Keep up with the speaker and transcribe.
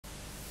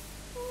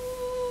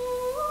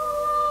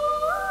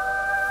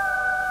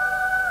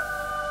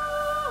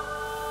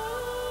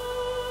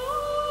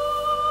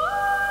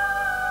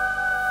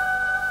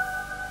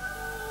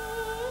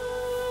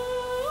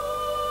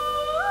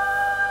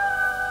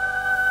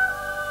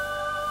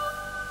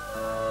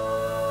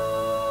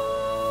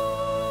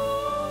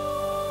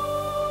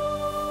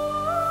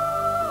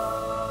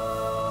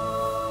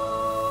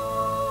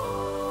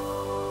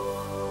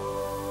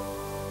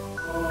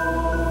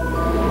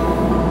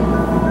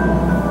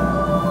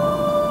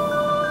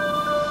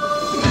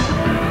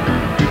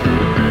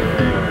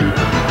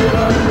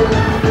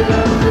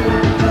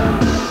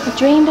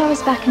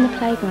was back in the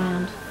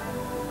playground.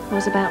 I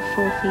was about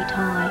 4 feet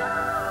high.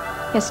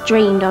 Yes,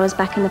 dreamed I was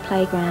back in the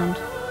playground,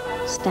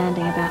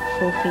 standing about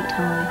 4 feet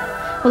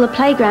high. Well, the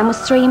playground was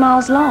 3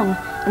 miles long,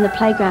 and the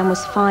playground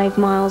was 5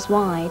 miles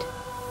wide.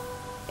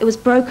 It was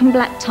broken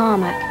black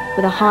tarmac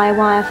with a high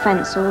wire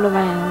fence all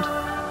around.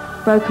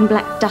 Broken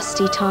black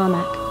dusty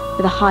tarmac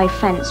with a high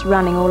fence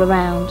running all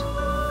around.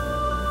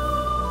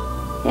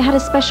 It had a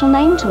special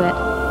name to it.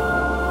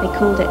 They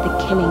called it the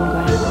killing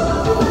ground.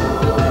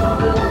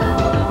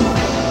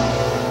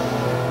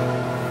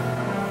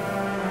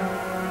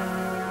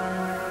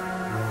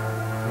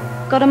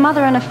 Got a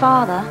mother and a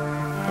father,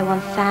 they're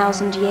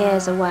 1,000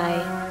 years away.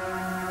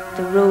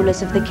 The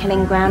rulers of the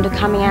killing ground are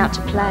coming out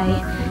to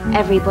play.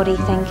 Everybody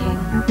thinking,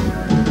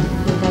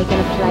 who are they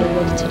going to play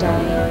with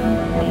today?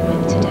 Play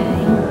with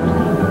today,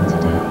 play with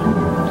today,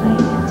 play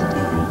with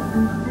today.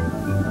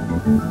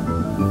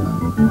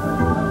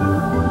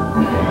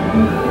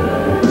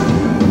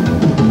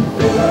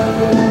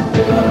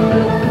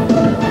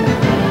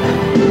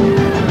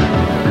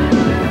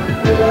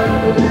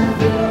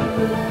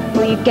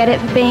 Well, you get it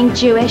for being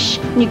Jewish,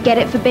 and you get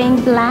it for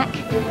being black.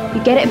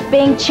 You get it for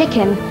being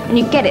chicken, and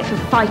you get it for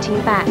fighting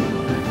back.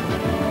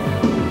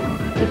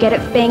 You get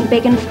it for being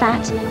big and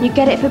fat, and you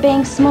get it for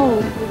being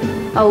small.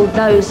 Oh,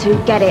 those who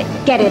get it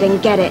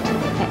and get it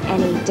for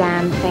any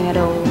damn thing at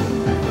all.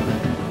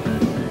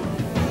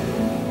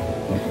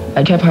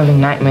 I kept having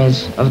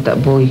nightmares of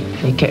that boy.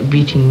 He kept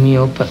beating me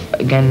up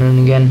again and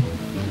again.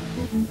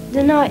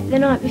 The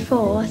night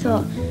before, I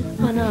thought,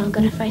 oh no, I'm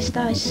going to face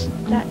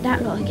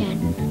that lot again.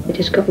 It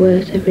just got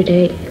worse every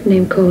day.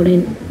 Name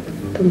calling,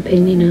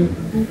 thumping, you know,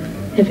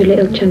 every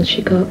little chance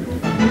she got.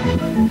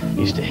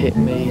 He used to hit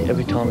me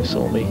every time he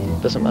saw me.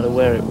 Doesn't matter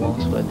where it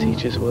was, where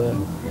teachers were.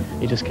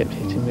 He just kept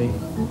hitting me,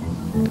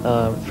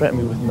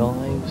 threatened me with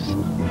knives.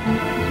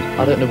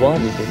 I don't know why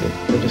they did it.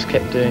 They just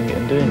kept doing it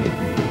and doing it.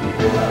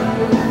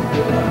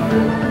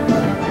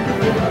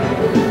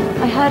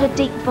 I heard a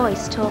deep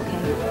voice talking.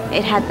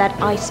 It had that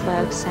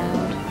iceberg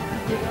sound.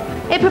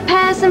 It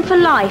prepares them for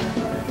life.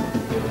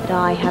 But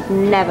I have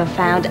never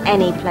found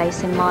any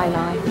place in my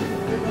life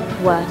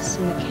worse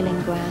than the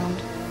killing ground.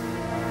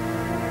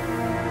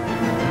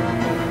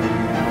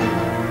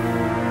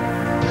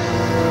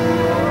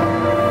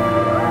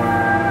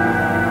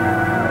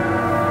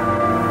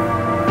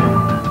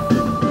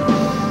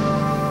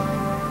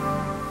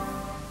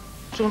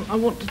 John, I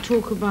want to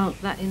talk about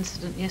that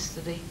incident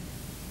yesterday.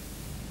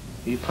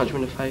 You punched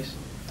me in the face,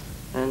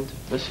 and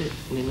that's it.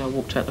 And then I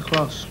walked out the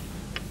class.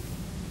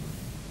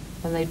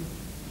 And they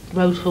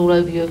wrote all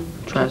over your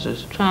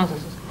Trousers.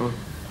 Trousers. Mm.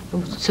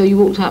 So you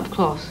walked out of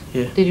class?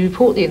 Yeah. Did you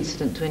report the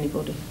incident to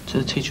anybody? So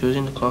the teacher was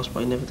in the class, but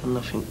he never done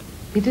nothing.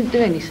 He didn't do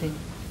anything?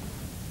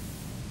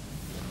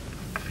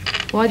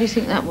 Why do you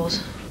think that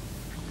was?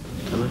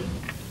 I don't know.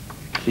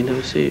 You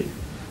never see it.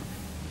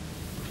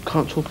 You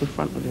can't talk in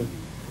front of him.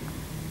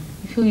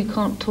 You feel you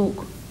can't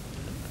talk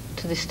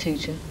to this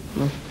teacher?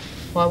 No.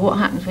 Why? What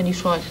happens when you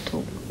try to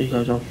talk? He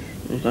goes on.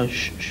 He goes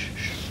shh, shh,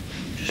 shh.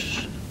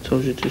 Just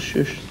tells you to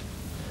shush.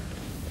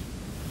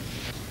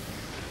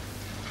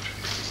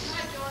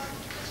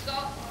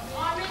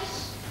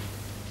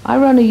 I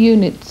run a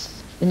unit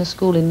in a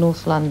school in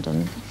North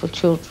London for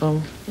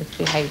children with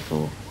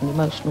behavioural and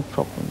emotional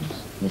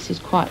problems. This is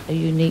quite a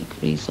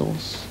unique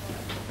resource.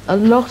 A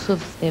lot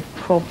of their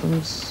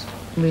problems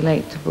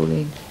relate to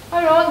bullying.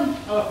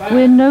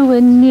 We're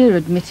nowhere near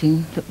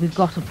admitting that we've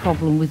got a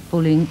problem with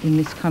bullying in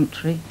this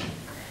country,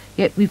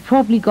 yet we've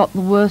probably got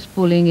the worst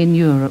bullying in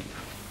Europe.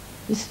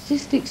 The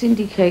statistics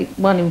indicate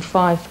 1 in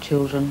 5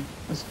 children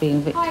as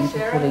being victims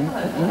of bullying,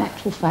 but in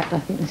actual fact I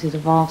think this is a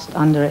vast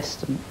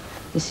underestimate.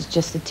 This is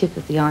just the tip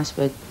of the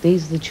iceberg.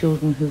 These are the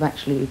children who've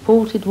actually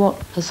reported what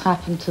has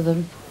happened to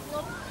them,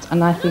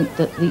 and I think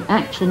that the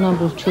actual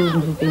number of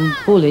children who've been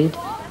bullied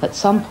at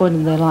some point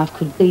in their life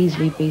could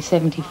easily be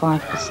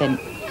 75%.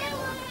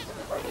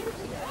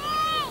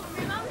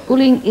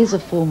 Bullying is a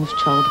form of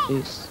child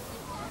abuse.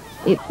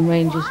 It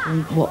ranges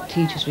from what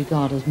teachers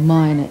regard as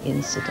minor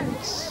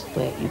incidents,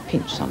 where you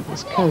pinch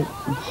somebody's coat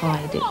and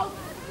hide it,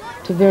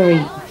 to very,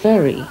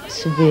 very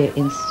severe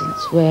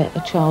incidents where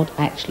a child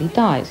actually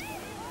dies.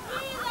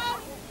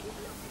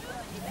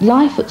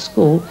 Life at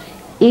school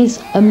is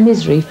a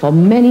misery for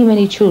many,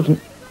 many children.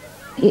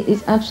 It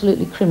is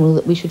absolutely criminal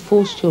that we should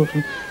force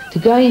children to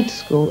go into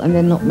school and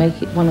then not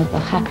make it one of the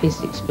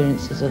happiest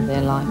experiences of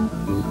their life.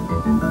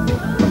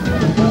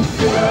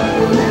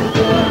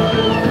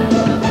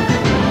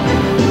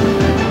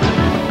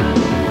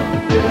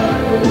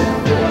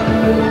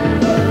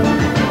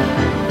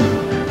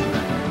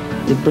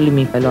 They bully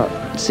me a lot,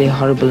 say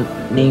horrible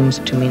names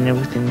to me and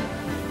everything,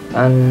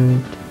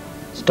 and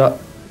start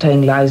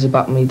telling lies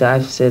about me that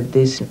I've said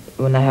this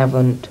when I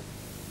haven't,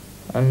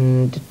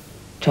 and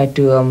try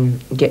to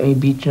get me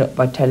beaten up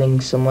by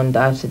telling someone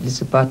that I've said this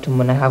about them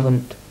when I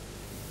haven't.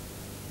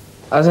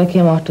 As I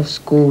came out of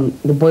school,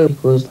 the boy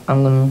goes,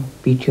 "I'm gonna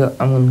beat you up,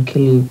 I'm gonna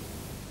kill you."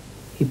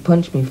 He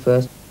punched me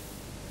first,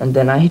 and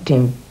then I hit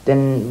him.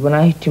 Then when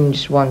I hit him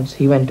just once,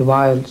 he went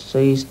wild,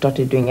 so he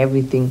started doing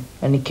everything,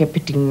 and he kept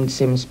hitting me in the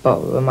same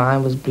spot where my eye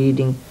was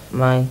bleeding,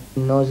 my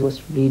nose was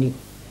bleeding.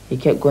 He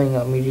kept going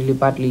at me really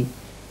badly.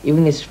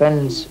 Even his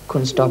friends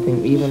couldn't stop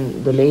him,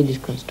 even the ladies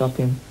couldn't stop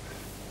him.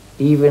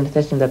 He even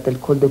threatened that they'll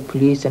call the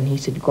police, and he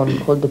said, "Go and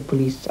call the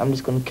police, I'm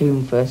just going to kill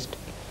him first."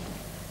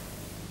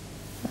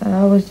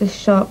 I was just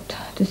shocked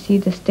to see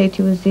the state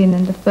he was in,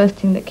 and the first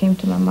thing that came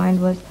to my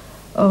mind was,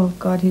 oh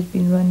God, he's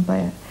been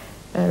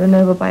run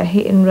over by a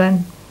hit and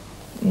run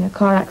in a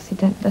car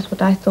accident. That's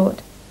what I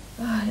thought.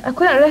 I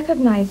couldn't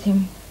recognize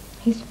him.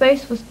 His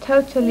face was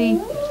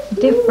totally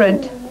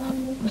different.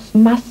 It was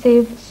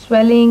massive,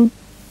 swelling,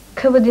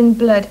 covered in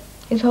blood.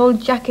 His whole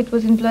jacket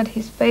was in blood,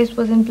 his face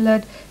was in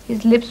blood,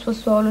 his lips were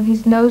swollen,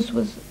 his nose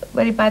was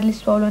very badly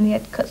swollen, he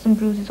had cuts and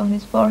bruises on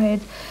his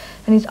forehead,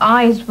 and his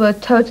eyes were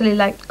totally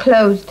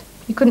closed.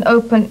 He couldn't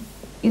open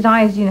his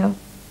eyes, you know.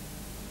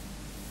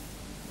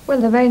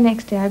 Well, the very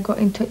next day I got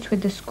in touch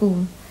with the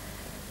school,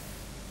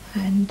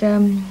 and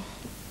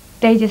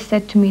they just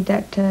said to me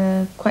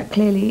that quite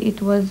clearly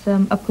it was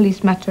a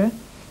police matter.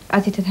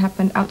 As it had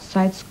happened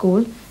outside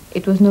school,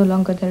 it was no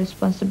longer their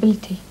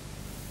responsibility.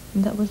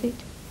 And that was it.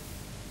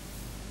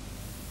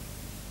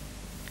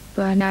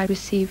 But I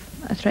received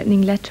a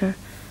threatening letter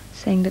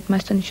saying that my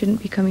son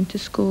shouldn't be coming to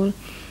school,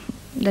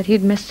 that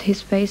he'd messed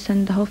his face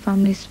and the whole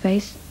family's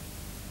face.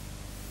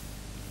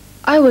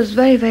 I was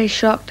very, very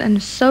shocked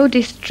and so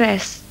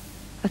distressed.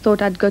 I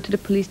thought I'd go to the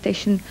police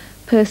station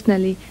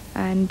personally,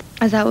 and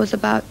as I was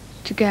about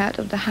to get out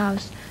of the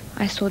house,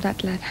 I saw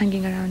that lad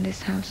hanging around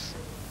this house.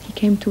 He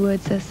came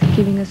towards us,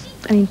 giving us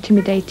an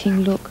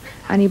intimidating look,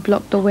 and he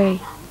blocked the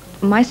way.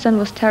 My son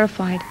was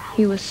terrified.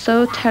 He was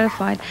so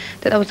terrified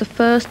that was the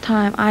first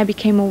time I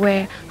became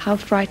aware how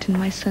frightened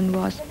my son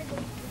was.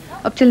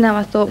 Up till now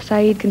I thought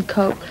Saeed can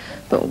cope,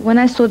 but when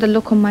I saw the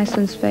look on my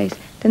son's face,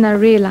 then I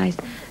realized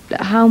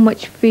that how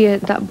much fear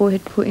that boy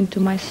had put into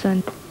my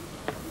son.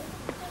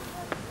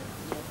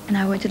 And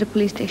I went to the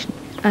police station,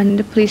 and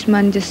the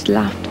policeman just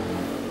laughed.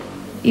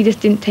 He just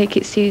didn't take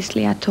it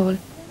seriously at all.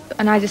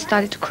 And I just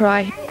started to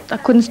cry. I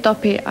couldn't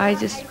stop it. I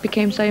just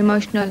became so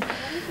emotional,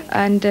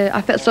 and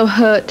I felt so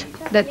hurt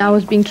that I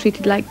was being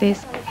treated like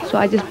this. So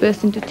I just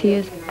burst into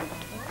tears.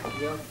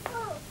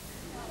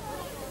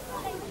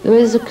 There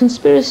is a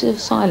conspiracy of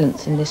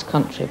silence in this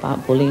country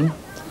about bullying.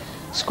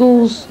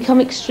 Schools become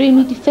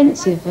extremely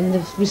defensive, and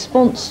the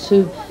response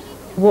to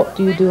what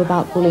do you do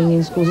about bullying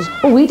in schools is,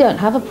 oh, we don't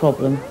have a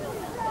problem.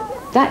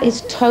 That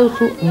is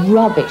total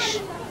rubbish.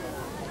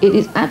 It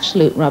is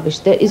absolute rubbish.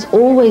 There is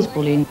always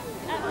bullying.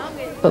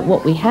 But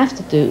what we have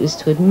to do is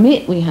to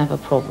admit we have a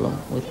problem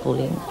with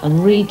bullying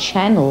and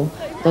rechannel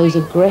those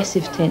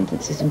aggressive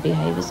tendencies and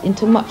behaviours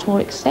into much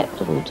more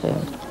acceptable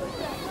terms.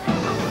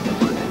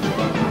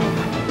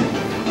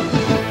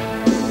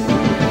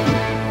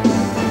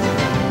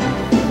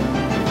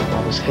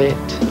 I was hit,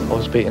 I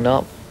was beaten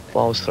up,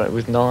 I was threatened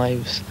with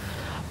knives.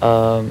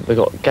 They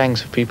got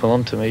gangs of people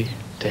onto me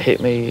to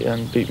hit me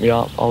and beat me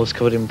up. I was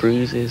covered in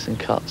bruises and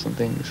cuts and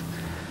things.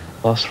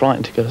 I was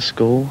frightened to go to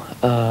school.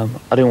 I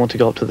didn't want to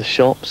go up to the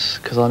shops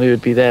because I knew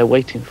it'd be there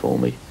waiting for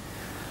me.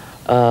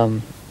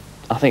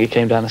 I think it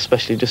came down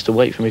especially just to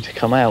wait for me to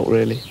come out,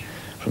 really,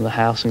 from the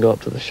house and go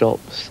up to the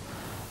shops.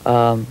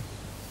 But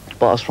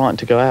I was frightened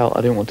to go out.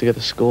 I didn't want to go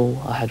to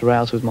school. I had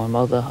rows with my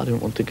mother. I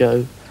didn't want to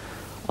go.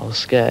 I was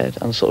scared,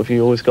 and sort of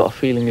you always got a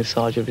feeling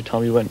inside you every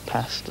time you went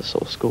past a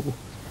sort of school.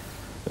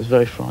 It was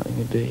very frightening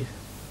indeed.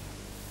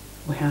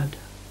 We had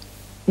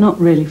not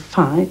really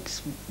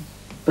fights,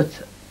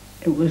 but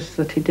it was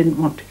that he didn't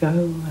want to go,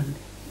 and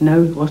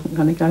no, he wasn't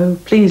going to go.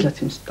 Please let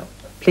him stop.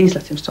 Please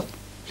let him stop.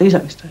 Please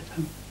let me stay at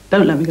home.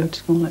 Don't let me go to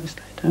school, let me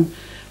stay at home.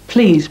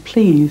 Please,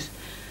 please.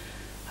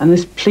 And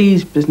this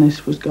please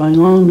business was going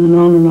on and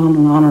on and on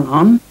and on and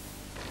on.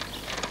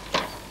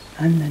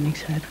 And then he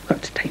said, I've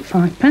got to take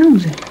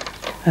 £5 in.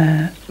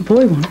 The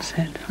boy once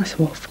said, I said,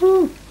 what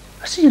for?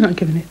 I said, you're not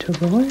giving it to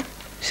a boy.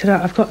 He said,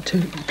 I've got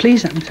to,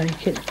 please let me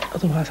take it,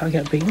 otherwise I'll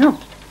get beaten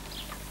up.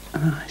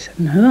 And I said,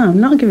 no, I'm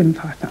not giving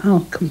 £5.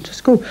 I'll come to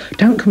school.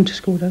 Don't come to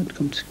school, don't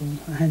come to school.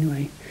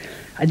 Anyway,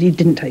 he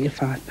didn't take the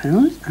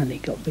 £5, and he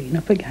got beaten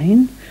up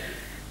again.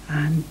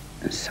 And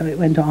so it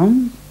went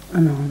on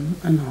and on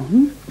and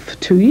on for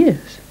 2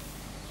 years.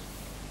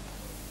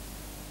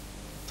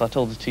 I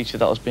told the teacher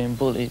that I was being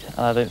bullied, and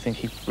I don't think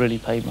he really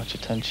paid much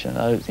attention.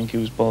 I don't think he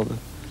was bothered.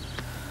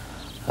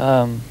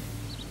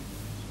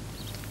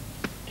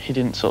 He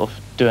didn't sort of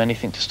do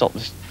anything to stop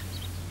this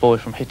boy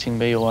from hitting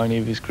me or any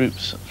of his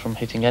groups from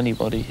hitting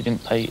anybody. He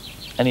didn't pay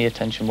any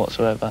attention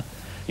whatsoever.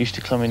 He used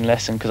to come in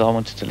lesson because I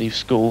wanted to leave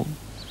school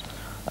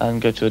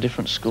and go to a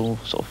different school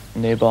sort of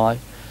nearby,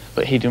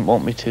 but he didn't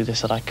want me to. They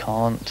said I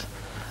can't.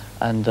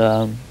 And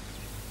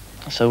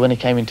so when he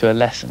came into a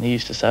lesson, he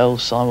used to say, oh,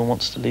 Simon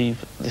wants to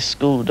leave this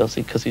school, does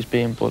he, because he's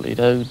being bullied?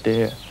 Oh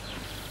dear.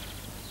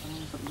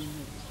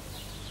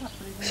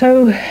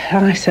 So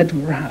I said,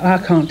 right, I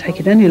can't take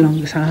it any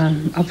longer, so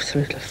I'm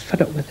absolutely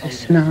fed up with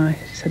this. And I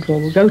said, well,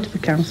 we'll go to the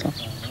council.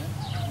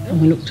 And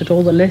we looked at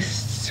all the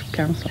lists of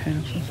councils.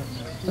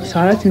 So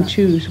I let him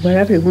choose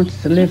wherever he wanted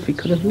to live, he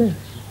could have lived.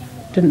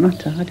 Didn't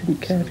matter, I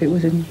didn't care if it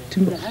was in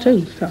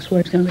Timbuktu, if that's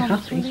where he's going to be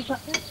happy.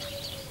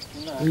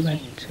 We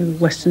went to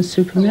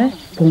Weston-super-Mare,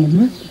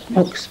 Bournemouth,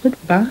 Oxford,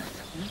 Bath.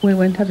 We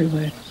went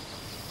everywhere.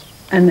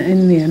 And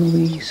in the end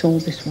we saw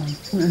this one.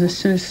 And as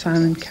soon as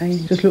Simon came,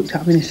 he just looked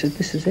at me and he said,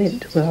 "This is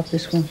it, we'll have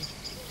this one."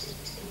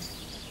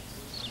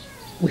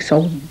 We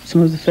sold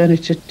some of the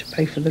furniture to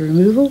pay for the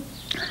removal,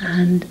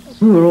 and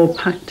we were all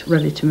packed,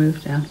 ready to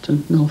move down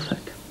to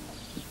Norfolk.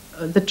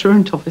 The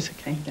truant officer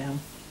came down,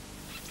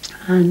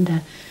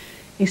 and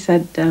he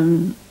said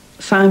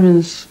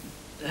Simon's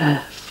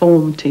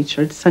form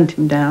teacher had sent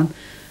him down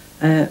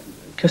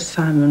because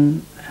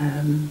Simon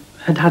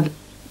had had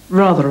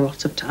rather a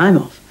lot of time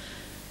off.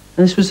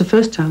 And this was the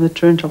first time the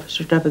truant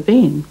officer had ever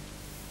been,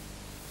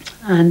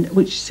 and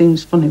which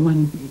seems funny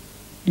when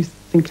you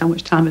think how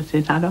much time it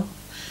had off.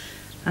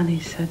 And he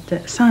said,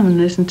 "Simon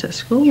isn't at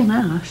school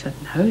now." I said,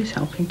 "No, he's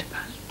helping to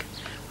pack.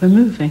 We're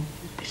moving."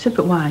 He said,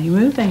 "But why are you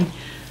moving?"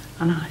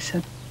 And I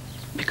said,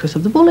 "Because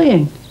of the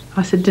bullying."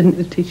 I said, "Didn't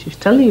the teachers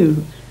tell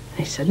you?" And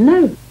he said,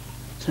 "No,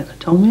 he's never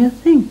told me a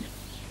thing."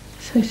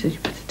 So he said, "You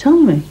better tell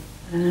me."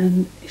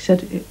 And he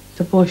said,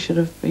 the boy should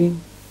have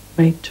been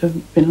made to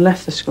have been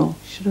left the school.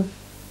 He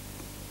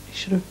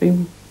should have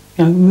been,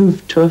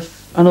 moved to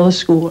another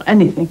school or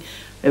anything.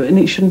 And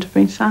it shouldn't have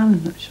been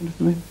Simon that should have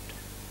moved.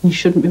 And you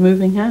shouldn't be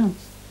moving house.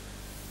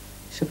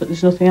 He said, "But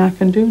there's nothing I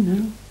can do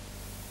now."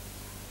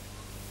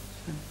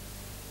 So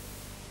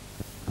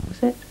that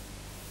was it.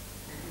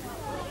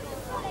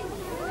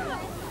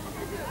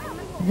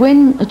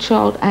 When a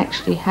child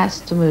actually has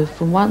to move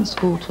from one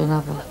school to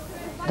another,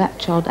 that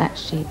child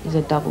actually is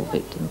a double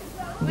victim,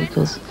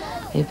 because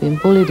they've been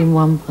bullied in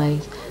one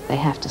place, they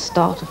have to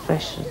start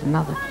afresh at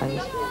another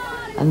place,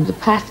 and the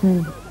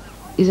pattern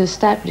is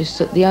established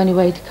that the only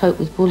way to cope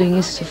with bullying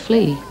is to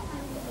flee,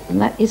 and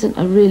that isn't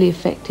a really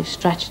effective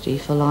strategy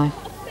for life.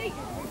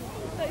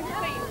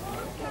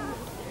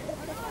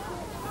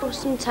 But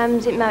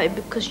sometimes it might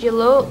be because you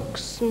look,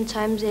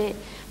 sometimes it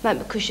might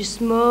be because you're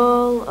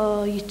small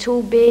or you're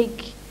too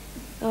big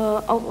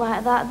or out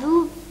like that.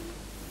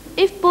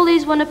 If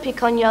bullies want to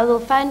pick on you, they'll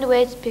find a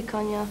way to pick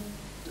on you.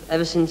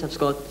 Ever since I've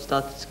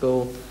started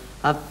school,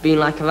 I've been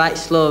like a right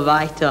slow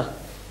writer,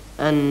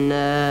 and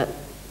I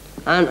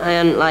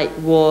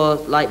hadn't wore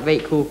very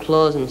cool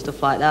clothes and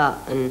stuff like that,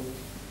 and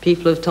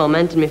people have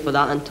tormented me for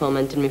that and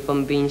tormented me for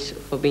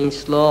being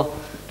slow,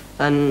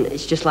 and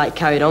it's just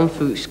carried on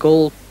through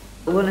school.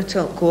 When I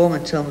go home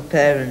and tell my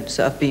parents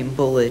that I've been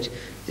bullied,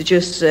 they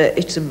just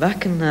hit them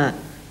back and that.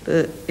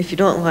 But if you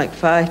don't like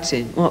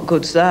fighting, what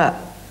good's that?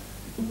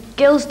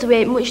 Girls do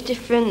it much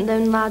different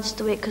than lads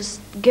do it, because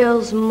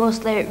girls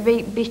mostly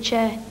right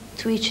bitchy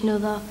to each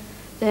other.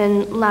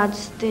 Then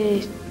lads,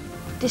 they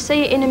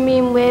say it in a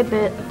mean way,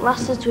 but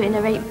lasses do it in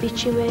a right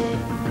bitchy way.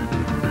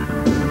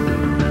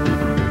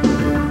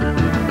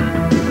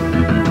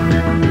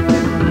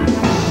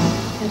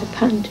 She had a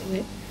pattern to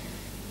it.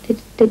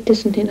 They'd do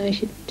something like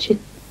she'd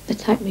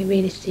attack me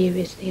really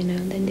seriously,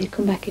 and then they'd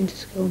come back into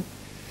school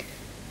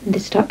and they'd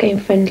start getting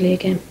friendly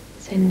again,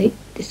 saying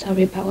they're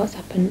sorry about what's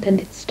happened, then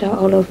they'd start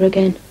all over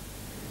again.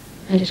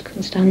 I just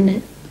couldn't stand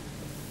it.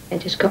 It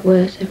just got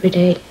worse every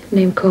day,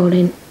 name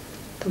calling,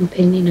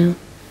 thumping,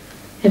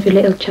 every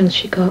little chance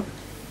she got.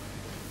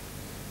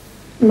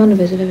 None of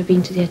us have ever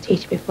been to the head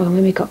teacher before, and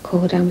when we got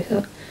called down we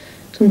thought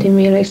something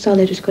really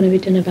solid was going to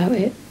be done about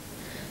it.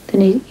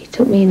 Then he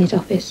took me in his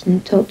office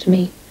and talked to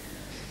me.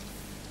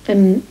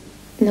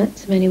 Not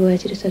so many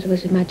words, he just said I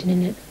was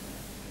imagining it.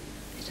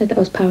 He said that I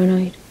was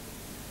paranoid.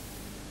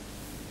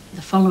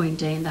 The following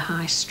day in the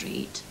high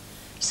street,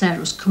 Sarah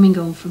was coming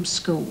home from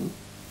school,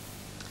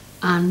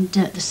 and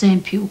the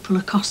same pupil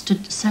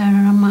accosted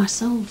Sarah and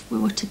myself. We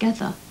were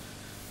together,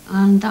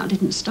 and that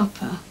didn't stop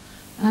her.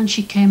 And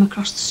she came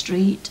across the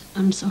street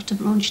and sort of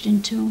launched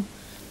into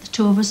the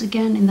two of us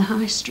again in the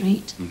high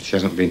street. She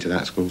hasn't been to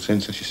that school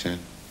since, as she said.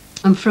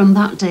 And from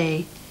that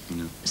day,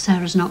 No.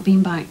 Sarah's not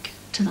been back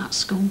to that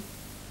school.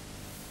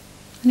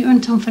 And it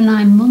went on for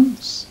 9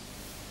 months.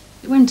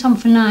 It went on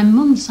for 9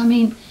 months. I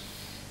mean,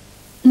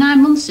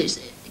 9 months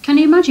can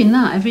you imagine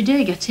that? Every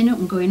day getting up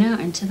and going out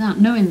into that,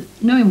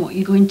 knowing what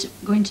you're going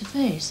to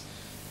face.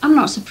 I'm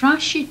not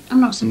surprised she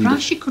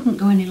couldn't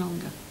go any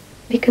longer.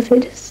 Because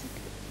it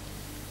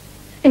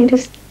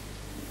just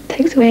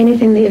takes away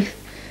anything that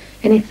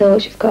any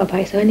thoughts you've got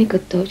about yourself, any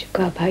good thoughts you've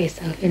got about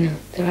yourself,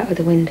 they're out of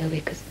the window,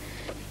 because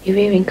you're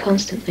hearing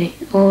constantly,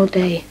 all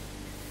day,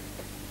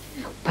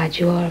 how bad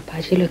you are, how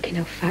bad you're looking,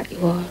 how fat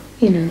you are,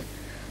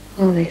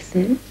 all this,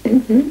 and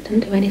it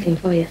doesn't do anything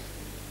for you.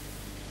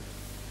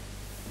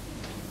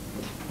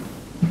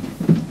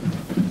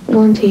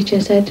 One teacher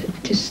said,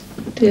 just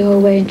do your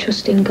way and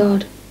trust in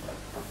God.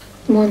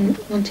 One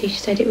teacher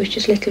said it was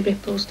just little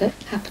ripples that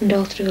happened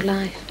all through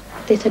life.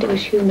 They said it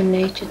was human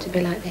nature to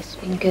be like this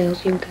in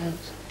young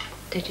girls.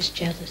 They're just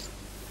jealous.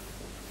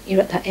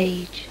 You're at that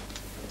age.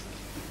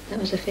 That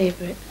was a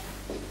favourite.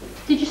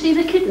 Did you see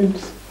the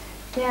kittens?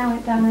 Yeah, I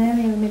went down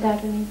earlier with my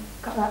dad and he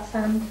got that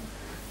sand.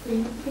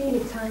 Really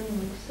tiny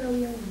one, so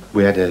young.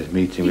 We had a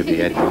meeting with the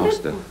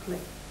headmaster.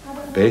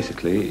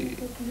 Basically,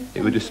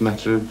 it was just a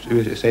matter of he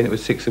was saying it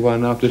was 6 of one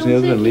and half dozen the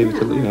other, and leave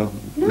it,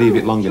 leave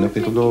it long enough,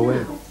 it'll go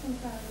away.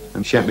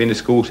 And she hadn't been to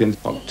school since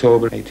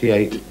October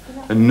 '88,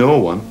 and no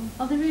one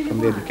from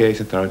the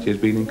Education Authority has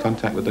been in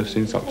contact with us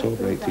since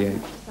October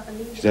 '88.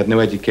 She's had no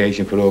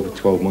education for over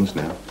 12 months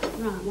now.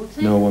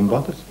 No one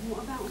bothers.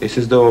 It's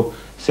as though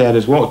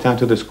Sarah's walked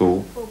out of the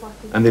school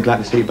and they'd like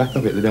to see back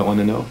of it. They don't want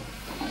to know.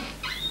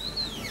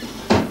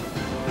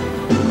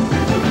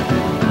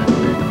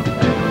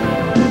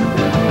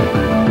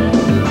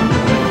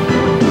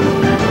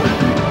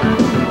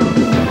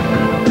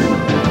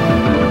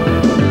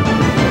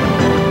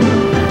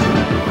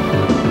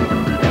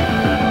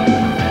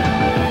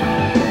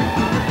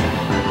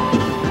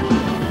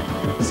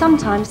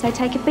 Sometimes they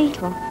take a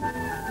beetle,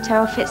 tear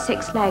off its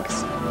 6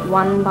 legs,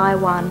 one by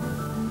one.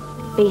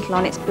 Beetle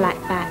on its black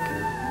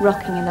back,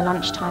 rocking in the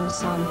lunchtime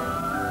sun.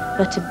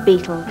 But a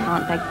beetle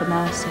can't beg for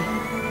mercy.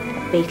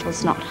 A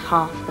beetle's not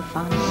half the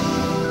fun.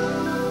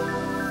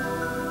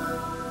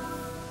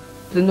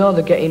 They know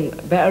they're getting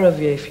better of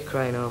you if you're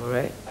crying over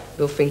it.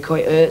 They'll think, oh,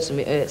 it hurts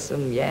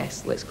them,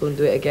 yes, let's go and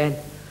do it again.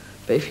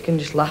 But if you can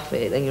just laugh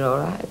at it, then you're all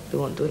right. They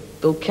won't do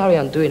it. They'll carry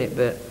on doing it,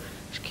 but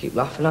just keep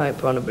laughing at it,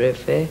 put on a brave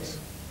face.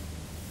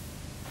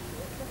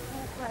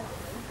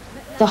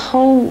 The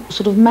whole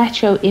sort of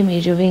macho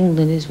image of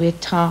England is we're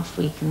tough,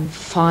 we can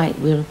fight,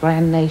 we're a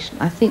grand nation.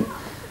 I think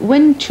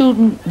when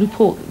children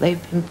report that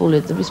they've been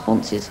bullied, the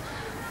response is,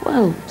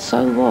 well,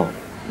 so what?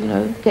 You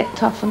know, get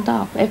toughened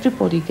up.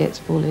 Everybody gets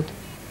bullied.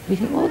 We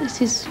think, well,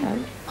 this is,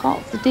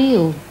 part of the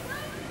deal.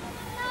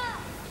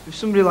 If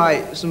somebody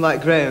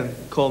like Graham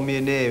called me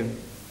a name,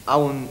 I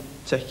wouldn't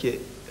take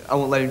it. I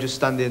wouldn't let him just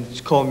stand there and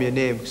just call me a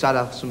name, because I'd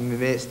have some of my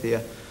mates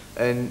there.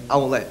 And I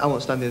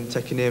won't stand there and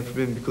take a name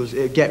from him, because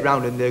it'll get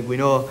round and they'll go,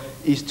 no,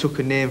 he's took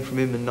a name from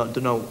him and not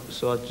done out.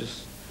 So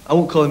I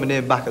won't call him a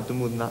name back, I've done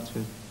more than that to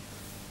him.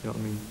 You know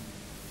what I mean?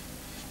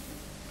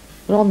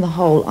 But on the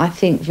whole, I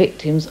think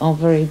victims are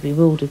very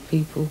bewildered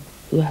people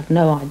who have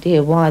no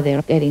idea why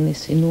they're getting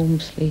this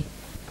enormously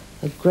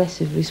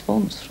aggressive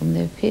response from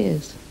their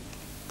peers.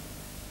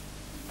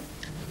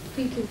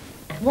 Peter,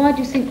 why do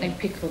you think they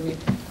pick on you?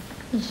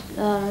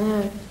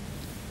 I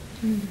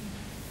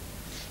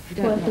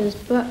don't know.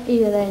 But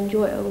either they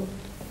enjoy it or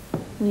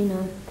we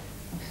know.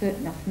 I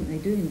think they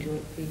do enjoy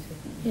it, Peter.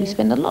 Yeah. We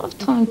spend a lot of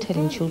time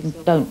telling children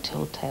don't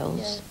tell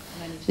tales.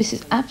 This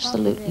is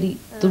absolutely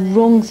the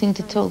wrong thing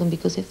to tell them,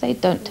 because if they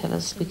don't tell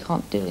us, we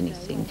can't do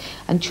anything.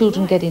 And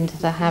children get into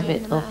the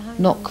habit of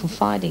not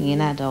confiding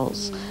in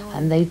adults,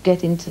 and they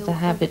get into the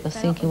habit of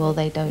thinking, well,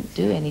 they don't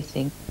do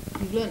anything.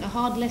 You've learnt a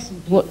hard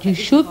lesson. What you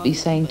should be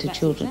saying to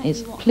children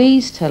is,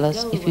 please tell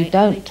us. If you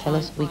don't tell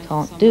us, we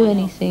can't do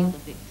anything.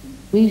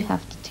 We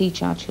have to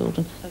teach our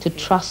children to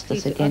trust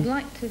us again. I'd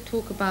like to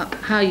talk about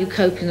how you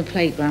cope in the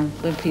playground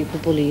when people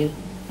bully you,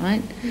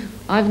 right?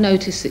 I've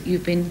noticed that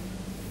you've been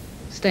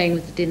staying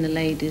with the dinner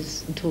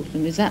ladies and talking to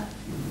them. Is that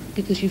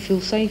because you feel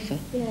safer?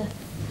 Yeah.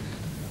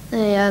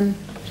 They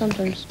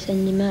sometimes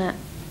send him out,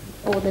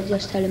 or they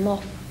just tell him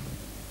off.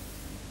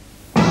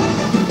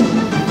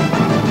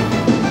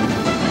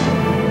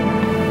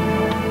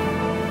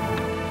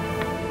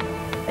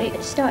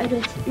 It started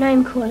with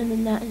name calling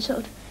and that, and sort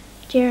of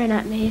jeering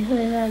at me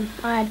because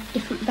I had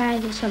different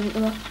bags or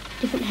something, or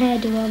different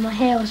hairdo, or my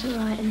hair wasn't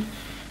right, and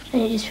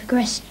it just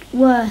progressed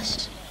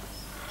worse.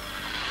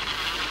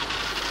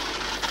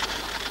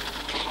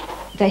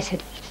 They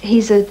said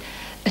he's a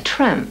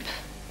tramp,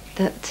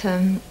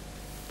 that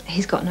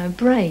he's got no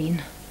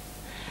brain.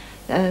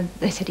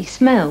 They said he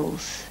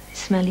smells,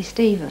 smelly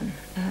Stephen.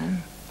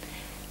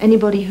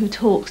 Anybody who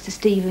talks to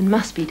Stephen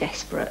must be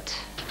desperate.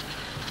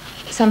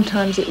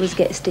 Sometimes it was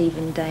Get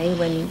Stephen Day,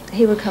 when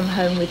he would come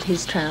home with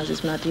his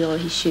trousers muddy or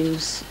his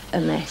shoes a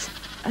mess.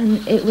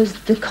 And it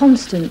was the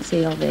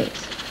constancy of it.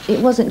 It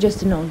wasn't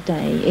just an odd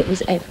day, it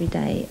was every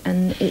day.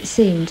 And it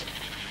seemed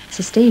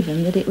to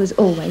Stephen that it was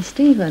always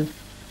Stephen.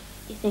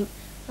 You think,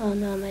 oh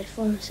no, I made a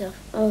fool of myself.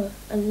 Oh,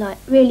 and like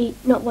really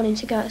not wanting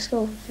to go to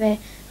school for fear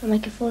I'll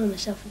make a fool of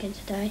myself again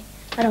today.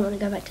 I don't want to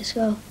go back to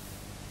school.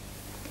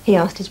 He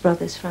asked his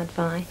brothers for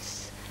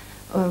advice.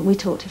 We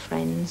talked to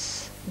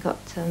friends, got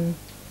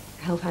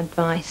help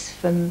advice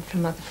from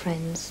other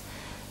friends.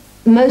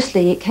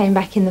 Mostly it came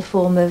back in the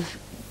form of,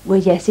 well,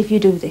 yes, if you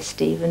do this,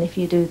 Stephen, if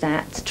you do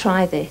that,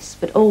 try this,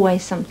 but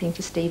always something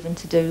for Stephen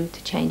to do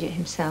to change it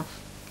himself.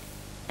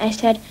 I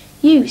said,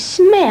 you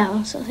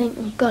smell, so I think,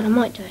 oh God, I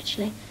might do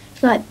actually.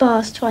 It's like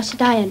baths twice a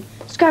day and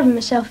scrubbing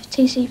myself with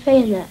TCP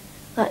and that.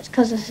 Like,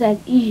 because I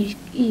said, you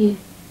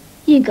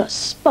got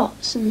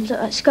spots, and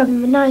like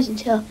scrubbing my nose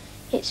until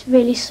it's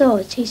really sore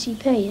with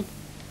TCP, and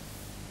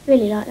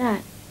really like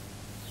that.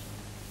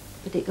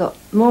 But it got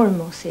more and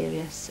more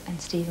serious,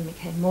 and Stephen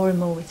became more and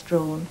more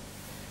withdrawn,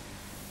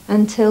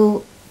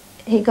 until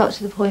he got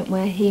to the point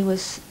where he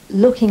was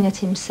looking at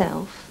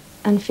himself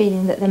and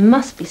feeling that there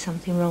must be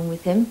something wrong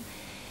with him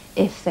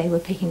if they were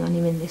picking on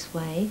him in this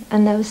way,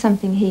 and there was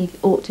something he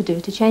ought to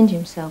do to change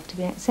himself to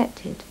be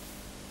accepted.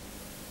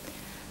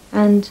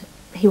 And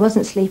He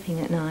wasn't sleeping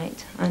at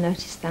night. I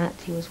noticed that.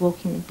 He was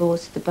walking the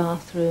boards to the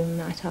bathroom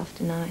night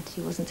after night.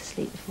 He wasn't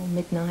asleep before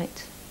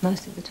midnight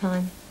most of the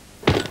time.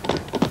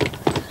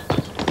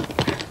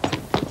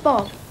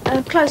 Bob,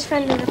 a close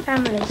friend of the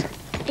family's,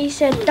 he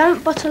said,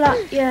 don't bottle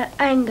up your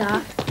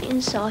anger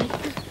inside,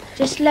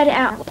 just let it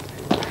out.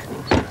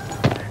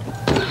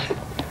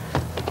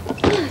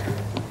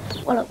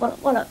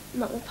 Wallop,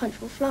 not the punch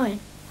will flying.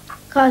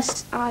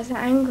 Because I was that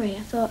angry,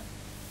 I thought,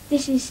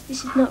 this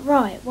is not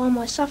right, why am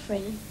I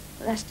suffering?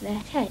 But that's to their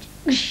head.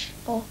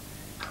 Or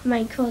the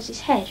main cause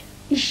is head.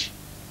 That's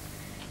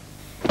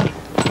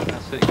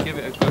it, give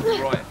it a good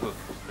right hook,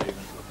 Stephen.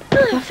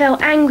 I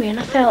felt angry and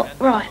I felt,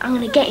 right, I'm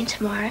going to get him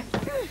tomorrow.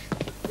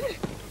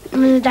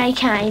 And when the day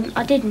came,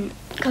 I didn't,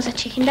 because I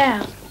chickened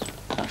out.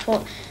 I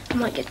thought I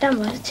might get done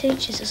by the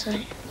teachers or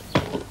something.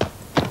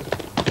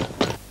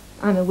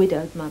 I'm a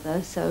widowed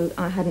mother, so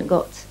I hadn't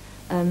got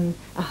a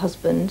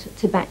husband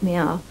to back me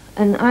up.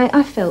 And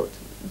I felt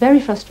very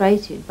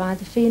frustrated by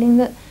the feeling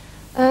that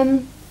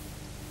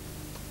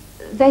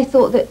they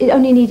thought that it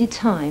only needed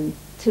time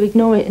to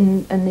ignore it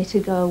and it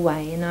would go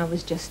away, and I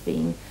was just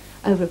being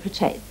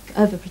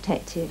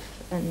overprotective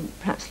and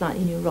perhaps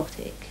slightly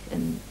neurotic,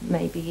 and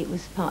maybe it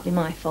was partly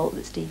my fault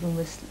that Stephen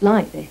was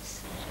like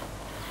this.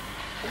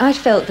 I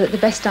felt that the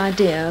best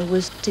idea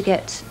was to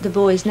get the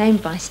boys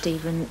named by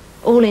Stephen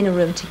all in a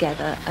room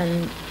together,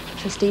 and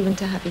for Stephen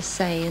to have his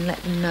say and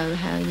let them know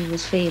how he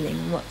was feeling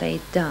and what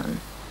they'd done,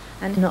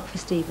 and not for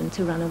Stephen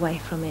to run away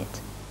from it.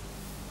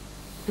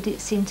 But it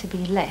seemed to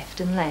be left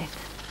and left.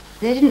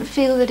 They didn't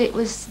feel that it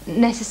was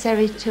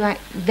necessary to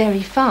act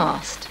very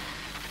fast.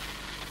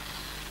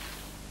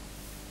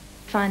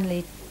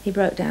 Finally, he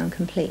broke down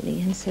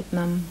completely and said,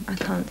 Mum, I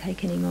can't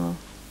take any more.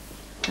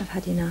 I've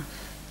had enough.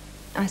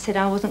 I said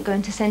I wasn't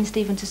going to send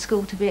Stephen to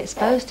school to be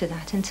exposed to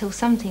that until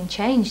something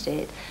changed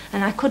it,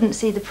 and I couldn't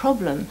see the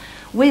problem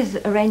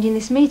with arranging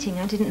this meeting.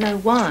 I didn't know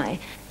why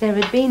there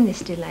had been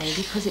this delay,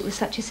 because it was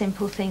such a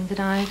simple thing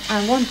that I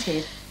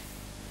wanted.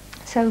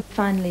 So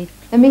finally,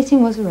 a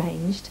meeting was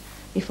arranged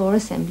before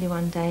assembly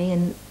one day,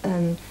 and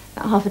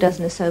about half a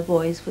dozen or so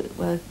boys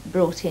were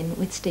brought in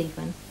with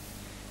Stephen.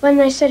 When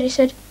they said, he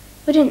said,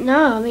 we didn't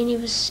know. I mean, he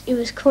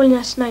was calling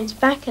us names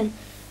back and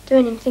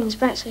doing him things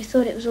back, so he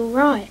thought it was all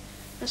right.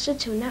 I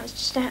said to him that was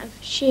just out of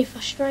sheer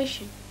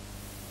frustration.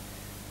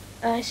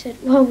 I said,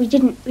 well, we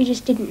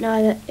just didn't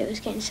know that it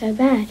was getting so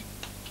bad.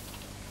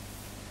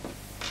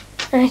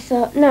 And I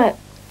thought, no,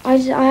 I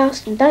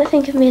asked him, don't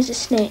think of me as a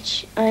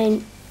snitch. I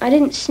mean, I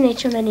didn't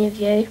snitch on any of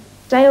you.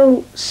 They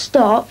all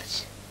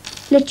stopped,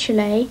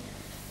 literally.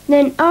 And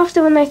then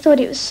after, when they thought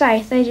it was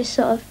safe, they just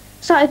sort of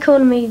started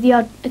calling me the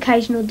odd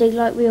occasional dig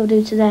like we all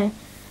do to them.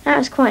 That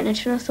was quite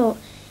natural. I thought,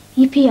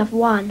 yippee, I've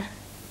won.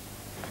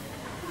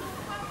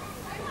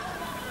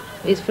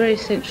 It's very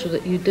essential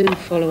that you do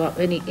follow up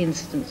any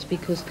incidents,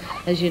 because,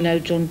 as you know,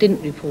 John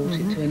didn't report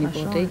it to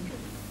anybody. Right.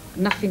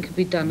 Nothing can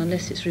be done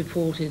unless it's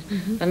reported.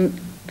 And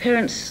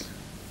parents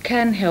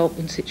can help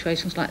in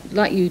situations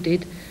like you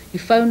did. You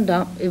phoned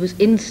up, it was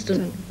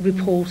instant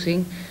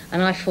reporting,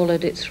 and I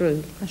followed it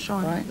through. That's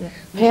right. Yeah.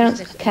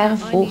 Parents can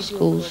force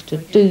schools to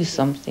do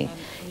something.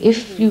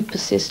 If you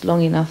persist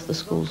long enough, the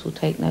schools will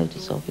take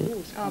notice of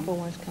you. I've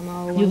always come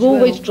over. You've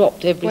always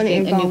dropped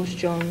everything. When it involves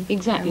John.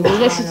 Exactly. Well,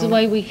 this is the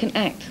way we can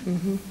act.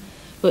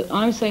 But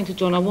I'm saying to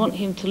John, I want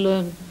him to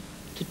learn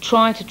to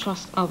try to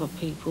trust other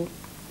people,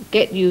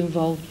 get you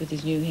involved with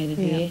his new head of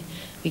the year,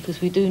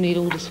 because we do need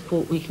all the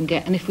support we can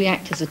get. And if we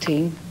act as a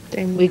team,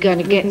 then we're going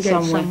to get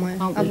somewhere.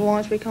 Aren't we?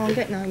 Otherwise, we can't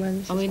get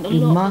nowhere. I mean,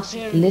 you must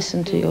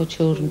listen to your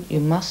children. You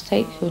must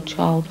take your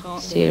child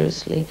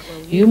seriously.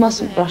 You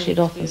mustn't brush it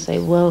off and say,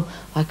 well,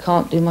 I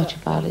can't do much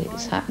about it.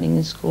 It's happening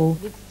in school.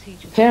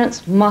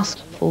 Parents must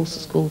force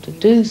the school to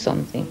do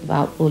something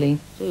about bullying.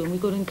 And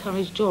we've got to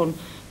encourage John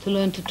to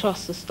learn to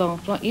trust the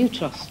staff like you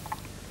trust.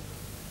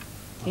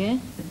 Yeah?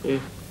 Yeah.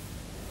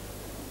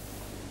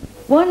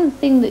 One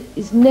thing that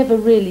is never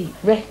really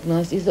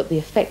recognised is that the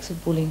effects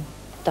of bullying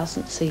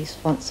doesn't cease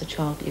once a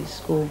child leaves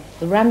school.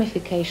 The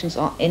ramifications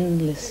are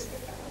endless.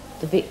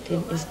 The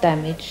victim is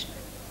damaged.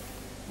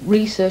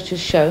 Research has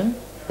shown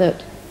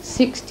that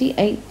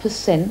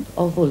 68%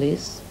 of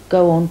bullies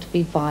go on to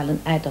be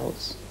violent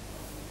adults.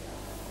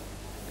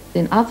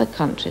 In other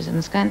countries, in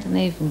the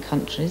Scandinavian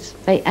countries,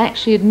 they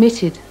actually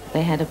admitted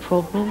they had a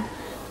problem.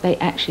 They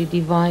actually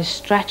devised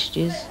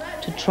strategies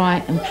to try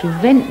and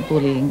prevent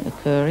bullying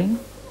occurring,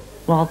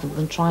 rather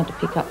than trying to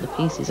pick up the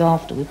pieces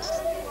afterwards,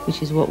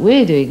 which is what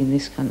we're doing in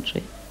this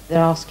country. They're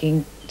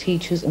asking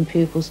teachers and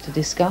pupils to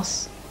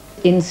discuss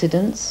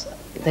incidents.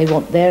 They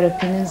want their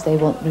opinions, they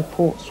want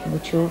reports from the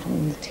children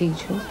and the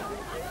teachers.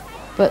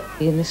 But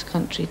in this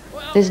country,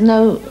 there's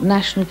no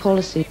national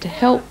policy to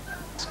help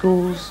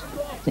schools.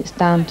 It's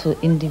down to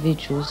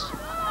individuals.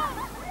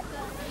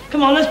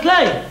 Come on, let's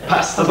play!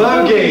 Pass the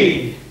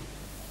bogey!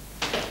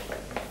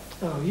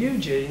 Oh,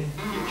 Eugene.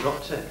 You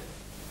dropped it.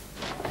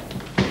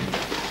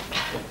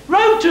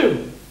 Round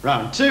two!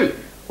 Round two.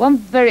 One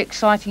very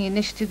exciting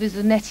initiative is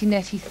the Netty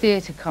Netty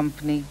Theatre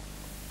Company.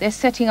 They're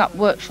setting up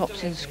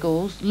workshops in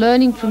schools,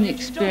 learning from the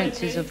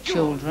experiences of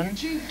children,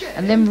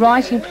 and then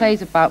writing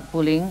plays about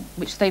bullying,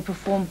 which they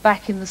perform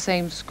back in the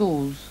same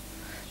schools.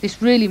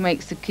 This really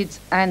makes the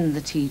kids and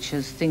the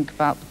teachers think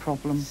about the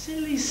problem.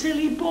 Silly,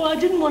 silly boy, I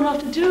didn't want to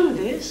have to do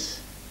this.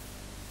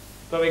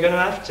 But we're going to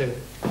have to.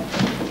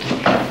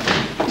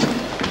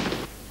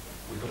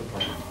 We've got a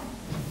problem.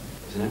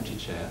 There's an empty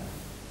chair.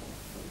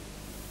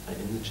 And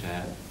in the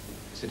chair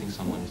is sitting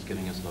someone who's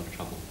giving us a lot of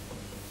trouble.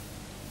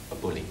 A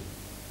bully.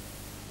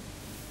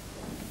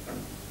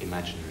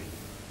 Imaginary.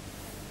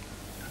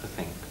 Have a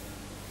think.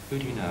 Who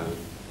do you know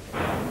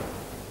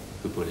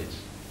who bullies?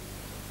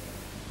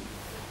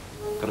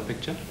 Got a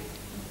picture?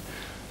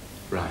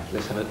 Right,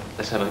 let's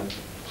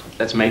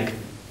make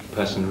a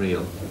person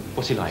real.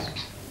 What's he like?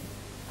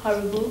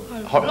 Horrible.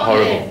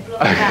 Horrible.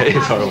 Okay,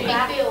 it's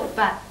horrible.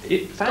 Fat.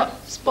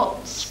 Fat?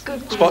 Spots.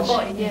 Good. Spots?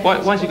 Body, yeah. Why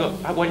has he got?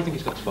 Why do you think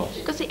he's got spots?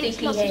 Because it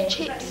eats lots of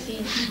chips.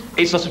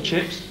 Eats lots of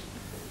chips.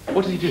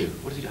 What does he do?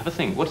 What does he do? Have a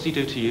think. What does he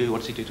do to you?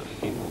 What does he do to other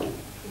people?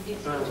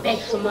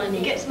 Begs for money.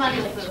 He gets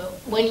money for it.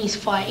 When he's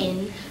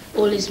fighting,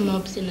 all his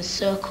mobs in a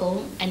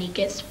circle, and he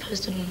gets the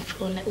person on the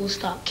floor, and they all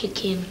start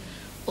kicking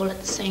all at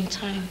the same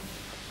time.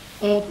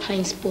 Or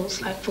playing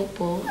sports like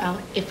football.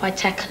 If I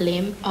tackle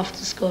him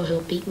after school,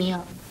 he'll beat me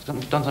up. He's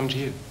done something to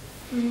you.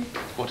 Mm.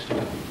 What did he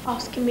do?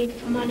 Asking me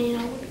for money,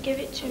 and I wouldn't give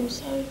it to him,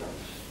 so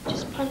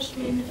just punched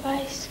me in the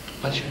face.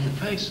 Punched you in the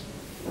face?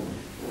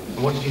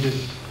 And what did you do?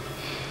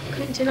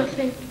 Couldn't do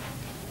nothing.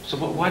 So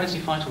why does he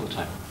fight all the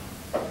time?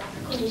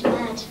 Because he's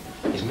mad.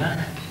 He's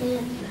mad.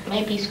 Yeah.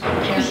 Maybe he's got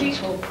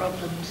parental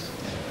problems.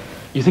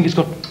 You think he's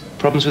got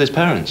problems with his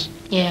parents?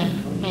 Yeah,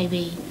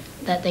 maybe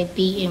that they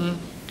beat him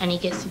and he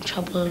gets in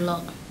trouble a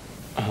lot.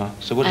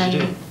 So what does he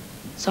do?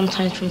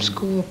 Sometimes from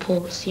school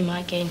reports he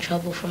might get in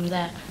trouble from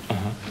that.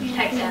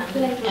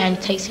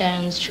 And takes it out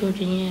on his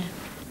children, yeah.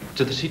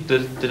 Do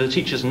the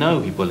teachers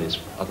know he bullies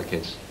other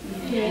kids?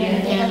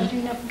 Yeah.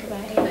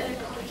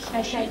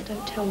 I say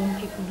don't tell on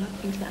people like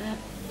things like that.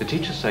 The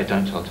teachers say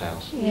don't tell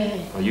tales? Yeah.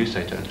 Or you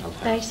say don't tell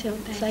tales?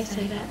 They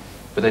say that.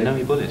 But they know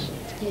he bullies?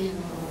 Yeah.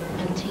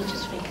 And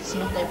teachers think it's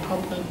not their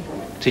problem.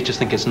 Teachers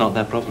think it's not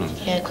their problem?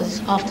 Yeah, because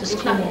it's after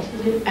school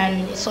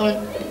and it's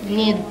on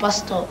near the bus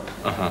stop.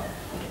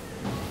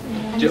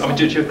 Do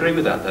you agree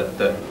with that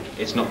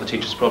it's not the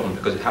teacher's problem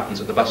because it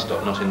happens at the bus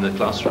stop, not in the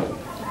classroom?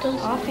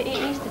 I think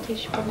it is the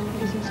teacher's problem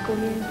because he's in school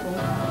uniform.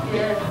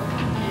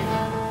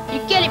 You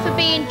get it for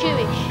being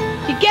Jewish.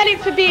 You get it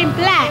for being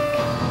black.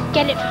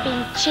 Get it for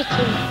being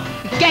chicken.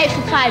 You get it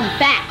for fighting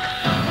back.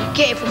 You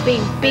get it for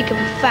being big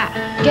and fat.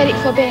 Get it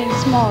for being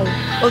small.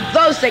 Or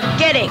those that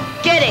get it.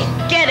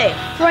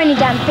 For any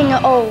damn thing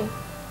at all.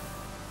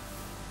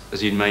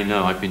 As you may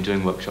know, I've been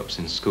doing workshops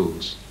in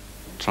schools,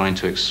 trying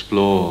to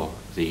explore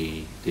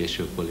the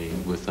issue of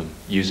bullying with them,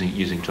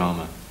 using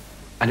drama.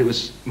 And it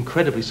was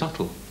incredibly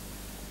subtle.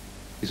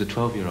 These are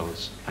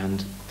 12-year-olds,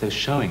 and they're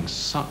showing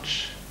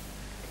such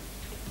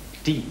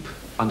deep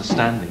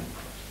understanding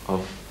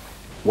of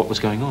what was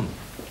going on,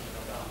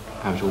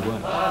 how it all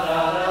worked.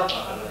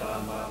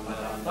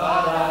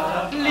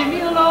 Leave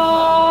me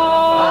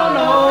alone,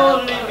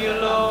 oh, leave me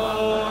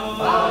alone.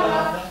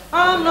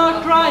 I'm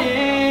not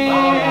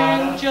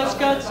crying, just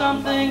got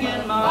something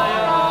in my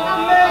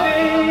eye.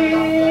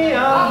 Maybe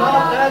I'm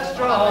not that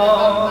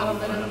strong.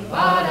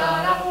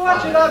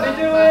 What should I be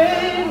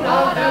doing?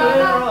 I'm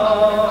doing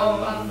wrong.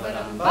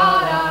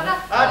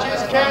 I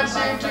just can't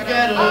seem to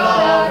get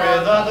along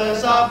with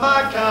others of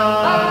my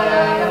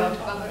kind.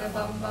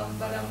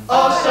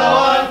 Oh, so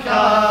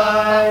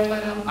unkind.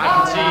 I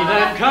can see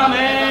them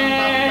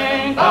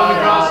coming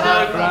across the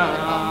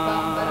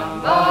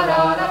ground.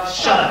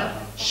 Shut up.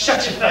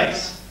 Shut your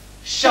face.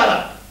 Shut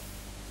up.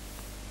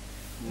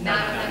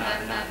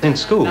 In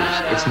schools,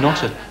 it's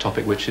not a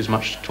topic which is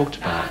much talked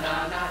about.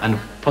 And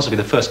possibly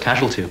the first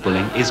casualty of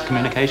bullying is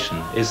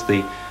communication, is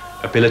the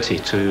ability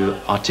to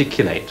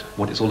articulate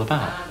what it's all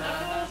about.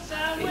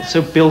 It's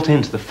so built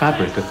into the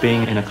fabric of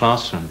being in a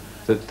classroom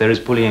that there is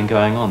bullying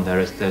going on,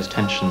 there's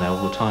tension there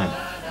all the time.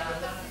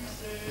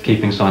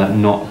 Keeping silent,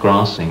 not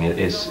grasping it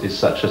is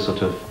such a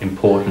sort of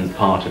important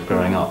part of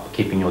growing up,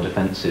 keeping your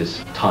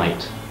defences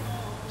tight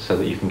so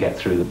that you can get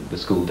through the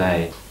school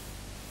day.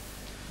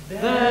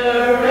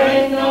 There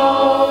ain't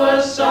no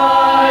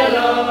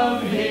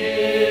asylum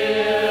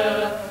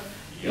here.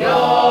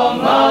 Your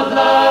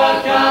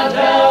mother can't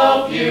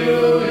help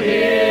you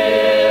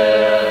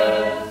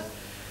here.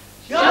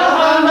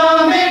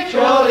 Jahannam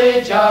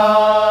trolley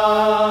down.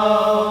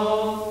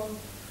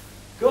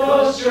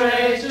 Go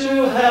straight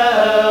to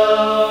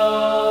hell,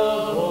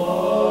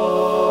 boys.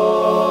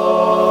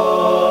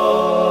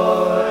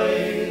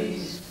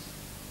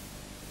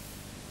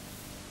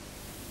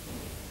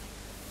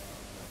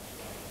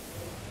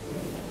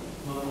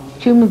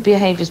 Human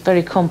behaviour is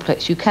very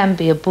complex. You can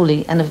be a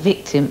bully and a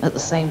victim at the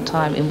same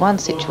time. In one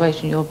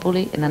situation you're a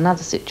bully, in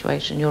another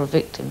situation you're a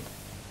victim.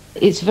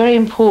 It's very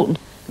important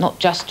not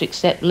just to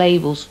accept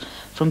labels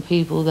from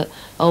people that,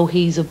 oh,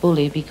 he's a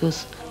bully,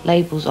 because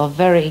labels are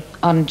very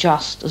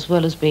unjust as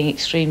well as being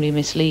extremely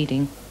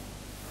misleading.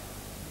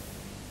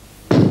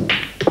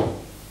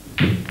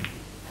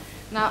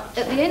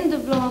 the end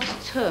of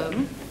last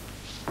term,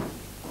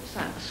 what's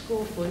that, a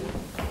score for you?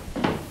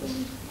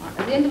 Right,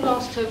 at the end of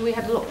last term we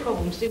had a lot of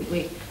problems, didn't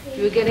we?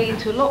 You were getting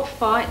into a lot of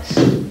fights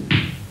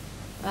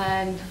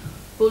and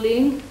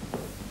bullying,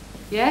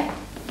 yeah?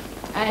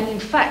 And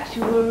in fact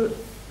you were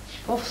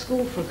off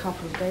school for a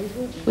couple of days,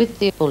 weren't you? With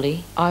the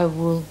bully, I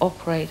will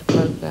operate a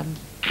programme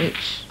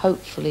which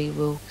hopefully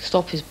will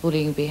stop his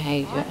bullying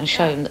behaviour and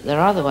show him that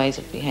there are other ways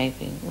of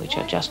behaving which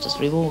are just as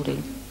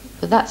rewarding.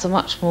 But that's a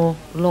much more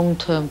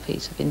long-term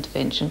piece of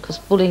intervention because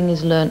bullying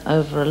is learnt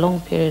over a long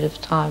period of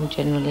time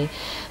generally.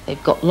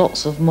 They've got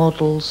lots of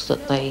models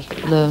that they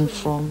learn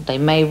from. They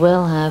may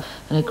well have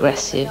an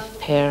aggressive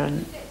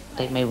parent.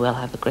 They may well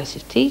have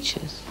aggressive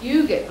teachers.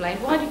 You get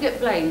blamed. Why do you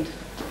get blamed?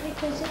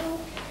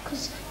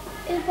 Because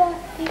if I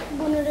hit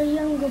one of the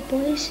younger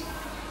boys,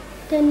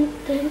 then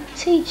the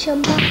teacher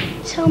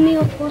might tell me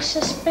off or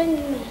suspend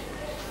me.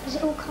 Because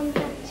it all comes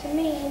back to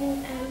me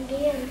in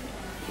the end.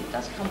 It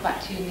does come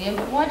back to you in the end,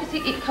 but why do you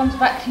think it comes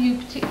back to you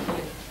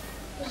particularly?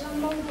 Because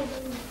I'm older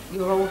than you.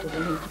 You're older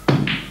than him.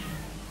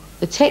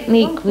 The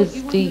technique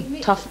with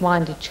the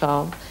tough-minded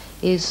child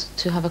is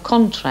to have a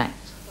contract.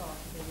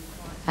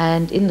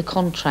 And in the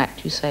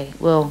contract you say,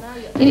 well,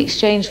 in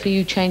exchange for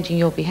you changing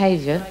your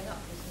behaviour,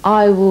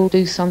 I will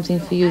do something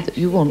for you that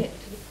you want.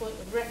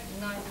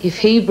 If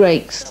he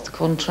breaks the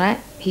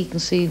contract, he can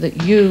see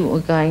that you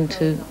are going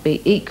to be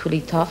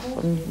equally tough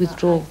and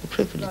withdraw the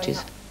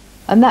privileges.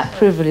 And that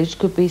privilege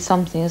could be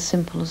something as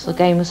simple as a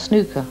game of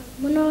snooker.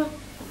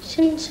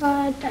 Since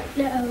I had that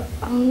letter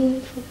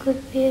for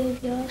good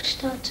behaviour, I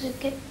started to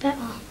get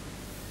better.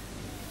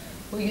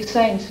 What you're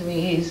saying to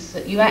me is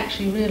that you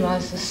actually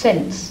realise the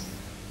sense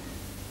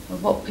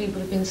of what people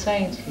have been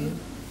saying to you,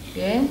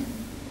 yeah?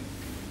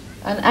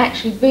 And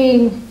actually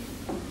being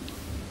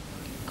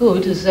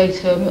good, as they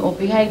term it, or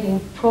behaving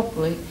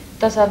properly,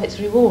 does have its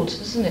rewards,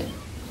 doesn't it?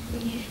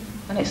 Yeah.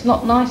 And it's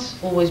not nice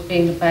always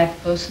being a bad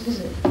person, is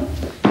it?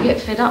 You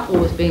get fed up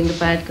always being the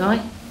bad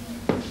guy.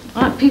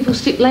 Right? People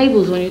stick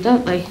labels on you,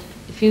 don't they?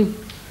 If you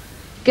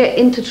get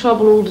into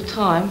trouble all the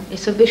time,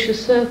 it's a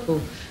vicious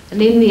circle.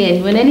 And in the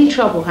end, when any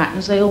trouble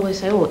happens, they always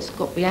say, oh, it's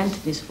got to be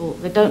Anthony's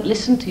fault. They don't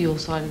listen to your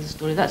side of the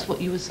story. That's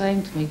what you were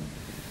saying to me,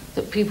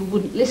 that people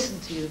wouldn't listen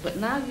to you. But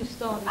now you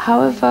start...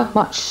 However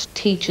much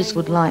teachers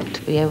would like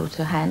to be able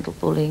to handle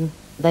bullying,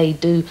 they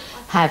do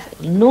have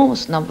an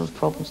enormous number of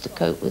problems to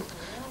cope with.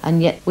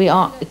 And yet we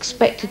are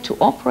expected to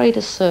operate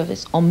a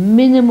service on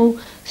minimal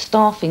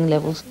staffing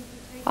levels.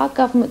 Our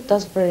government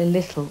does very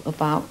little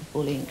about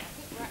bullying.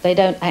 They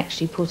don't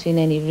actually put in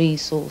any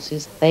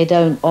resources. They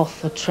don't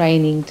offer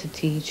training to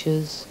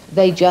teachers.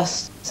 They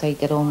just say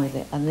get on with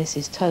it, and this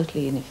is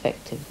totally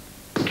ineffective.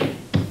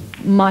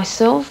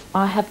 Myself,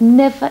 I have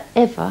never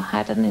ever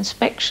had an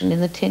inspection in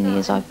the 10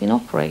 years I've been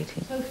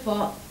operating. So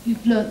far,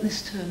 you've learnt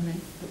this term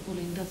then, that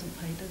bullying doesn't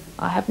pay, does it?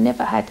 I have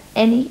never had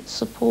any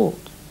support.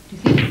 Do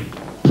you think?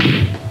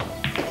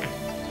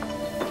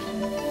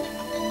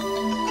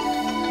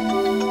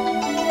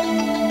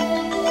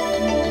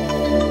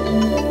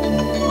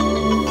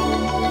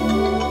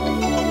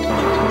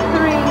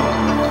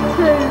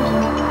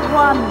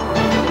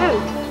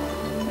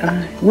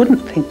 I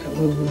wouldn't think that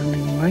we were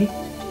running away.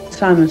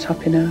 Simon's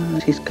happy now.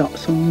 He's got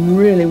some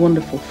really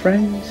wonderful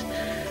friends.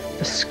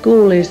 The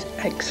school is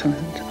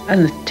excellent.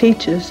 And the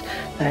teachers,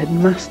 the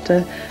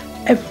headmaster,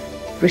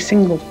 every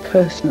single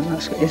person at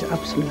that school is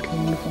absolutely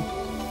wonderful.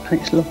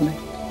 And it's lovely.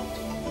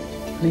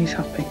 And he's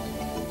happy.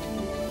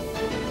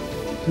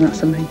 And that's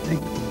the main thing.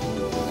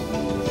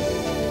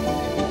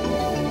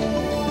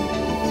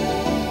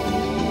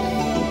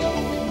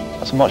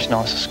 It's a much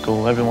nicer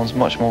school. Everyone's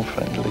much more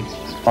friendly.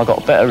 I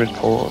got a better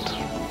report,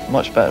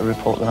 much better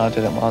report than I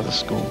did at my other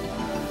school.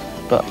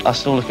 But I'm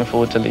still looking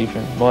forward to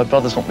leaving. My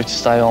brothers want me to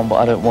stay on, but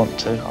I don't want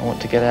to. I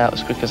want to get out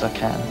as quick as I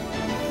can.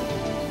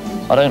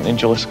 I don't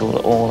enjoy school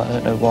at all. I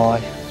don't know why.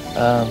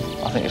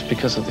 I think it's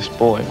because of this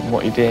boy and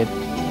what he did.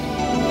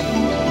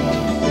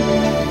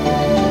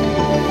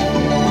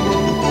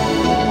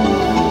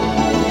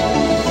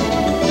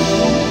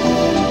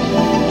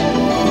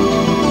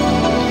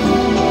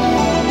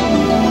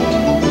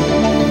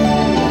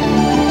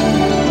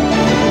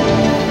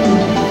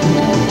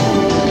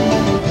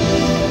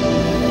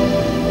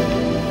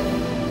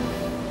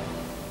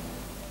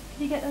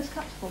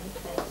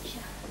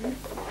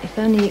 If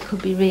only it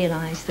could be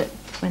realised that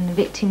when the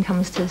victim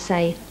comes to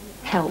say,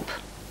 help,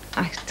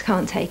 I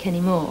can't take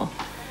any more,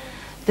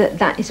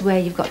 that is where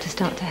you've got to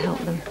start to help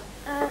them.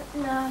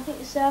 No, I think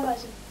the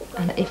surveys have...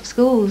 And if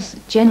schools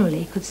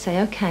generally could say,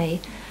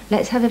 OK,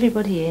 let's have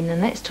everybody in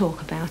and let's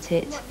talk about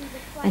it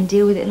and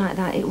deal with it like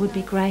that, it would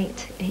be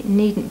great. It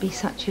needn't be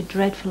such a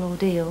dreadful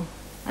ordeal.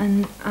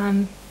 And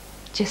I'm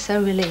just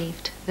so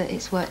relieved that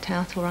it's worked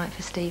out all right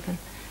for Stephen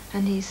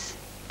and he's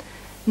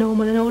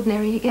normal and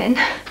ordinary again.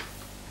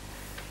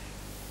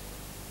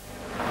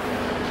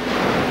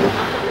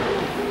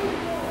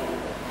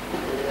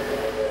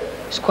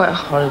 It's quite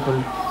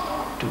horrible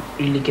to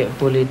really get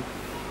bullied.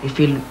 You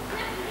feel,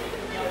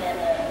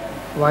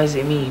 why is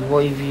it me?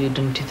 What have you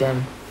done to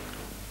them?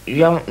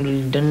 You haven't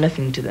really done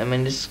nothing to them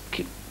and just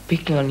keep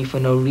picking on you for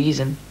no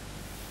reason,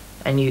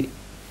 and you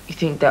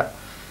think that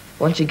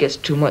once it gets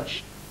too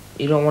much,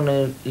 you don't want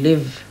to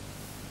live.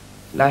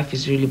 Life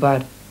is really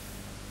bad.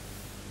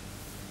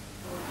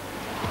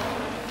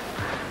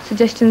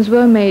 Suggestions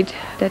were made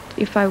that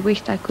if I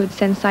wished I could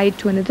send Said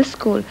to another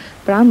school,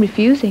 but I'm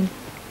refusing.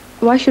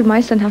 Why should my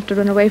son have to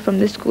run away from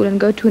this school and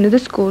go to another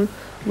school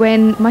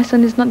when my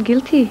son is not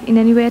guilty in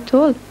any way at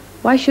all?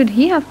 Why should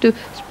he have to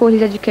spoil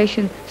his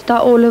education,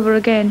 start all over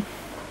again?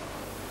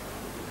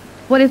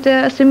 What if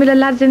there are similar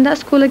lads in that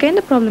school? Again,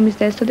 the problem is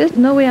there. So there's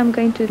no way I'm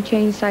going to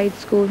change Said's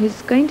school.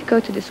 He's going to go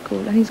to this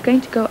school, and he's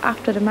going to go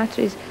after the matter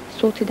is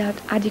sorted out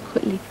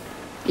adequately,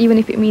 even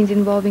if it means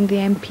involving the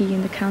MP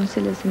and the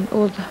councillors and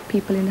all the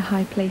people in the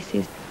high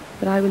places.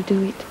 But I will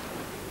do it.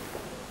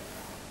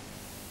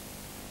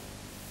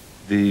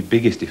 The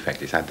biggest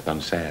effect it's had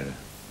on Sarah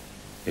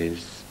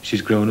is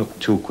she's grown up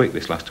too quick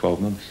this last 12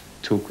 months.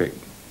 Too quick.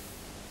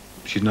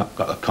 She's not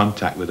got a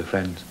contact with her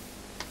friends,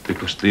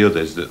 because the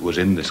others that was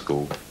in the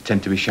school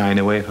tend to be shying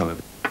away from her.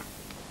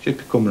 She's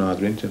become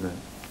rather introvert.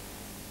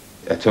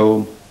 At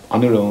home,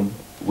 on her own,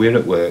 we're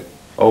at work,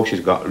 all she's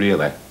got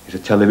really is a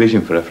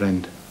television for a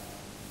friend.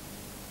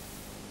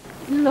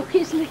 Look,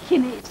 it's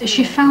licking it.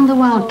 She found the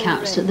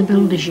wildcats at the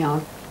builder's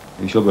yard.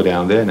 And she'll go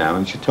down there now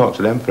and she'll talk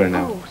to them for an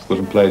hour, goes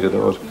and plays with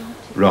those,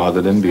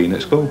 rather than being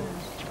at school.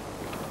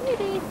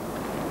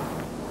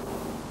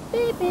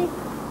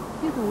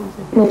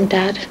 Mum,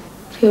 Dad,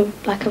 I feel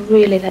like I've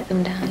really let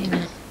them down, you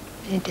know.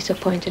 They're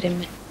disappointed in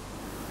me.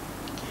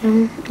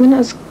 We're not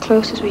as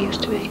close as we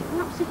used to be.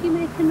 Perhaps if you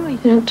make a noise.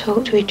 We don't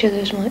talk to each other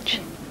as much.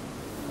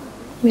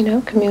 We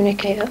don't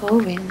communicate at all,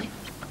 really.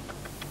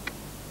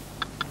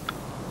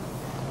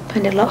 I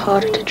find it a lot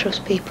harder to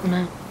trust people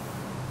now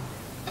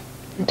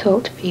and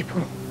talk to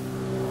people.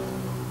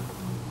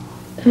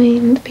 I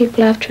mean, the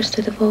people I've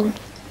trusted have all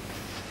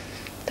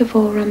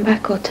run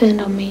back or turned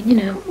on me, you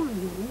know.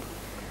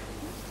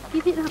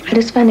 I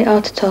just find it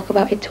hard to talk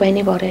about it to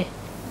anybody.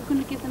 We're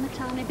going to give them a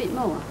tiny bit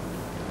more.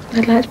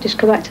 I'd like to just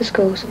go back to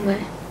school somewhere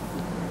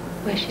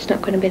where she's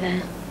not going to be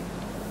there.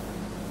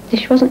 If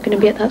she wasn't going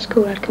to be at that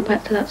school, I'd go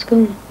back to that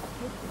school.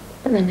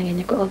 But then again,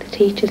 you've got all the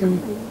teachers and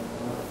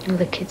all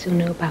the kids who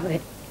know about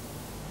it.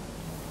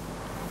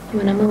 And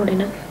when I'm old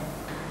enough,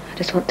 I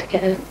just want to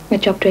get a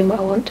job doing what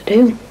I want to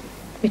do,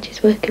 which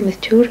is working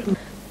with children.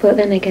 But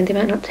then again, they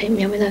might not take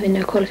me on with having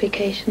no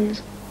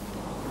qualifications.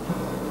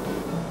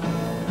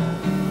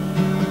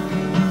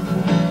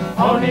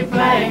 Only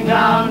playing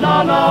now,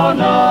 no, no,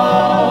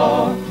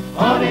 no.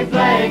 Only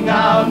playing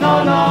now,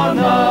 no, no,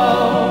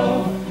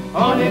 no.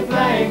 Only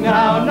playing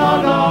now,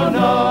 no, no,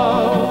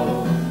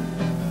 no.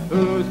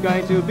 Who's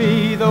going to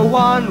be the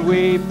one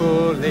we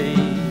bully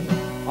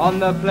on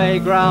the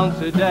playground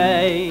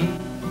today?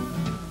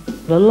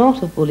 A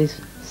lot of bullies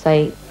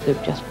say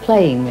they're just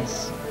playing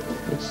this.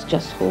 It's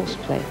just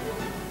horseplay.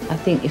 I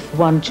think if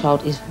one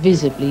child is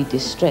visibly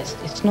distressed,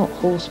 it's not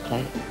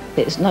horseplay.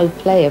 There's no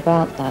play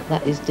about that.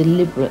 That is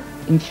deliberate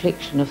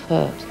infliction of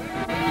hurt.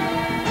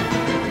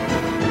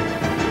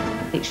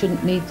 It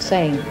shouldn't need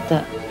saying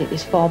that it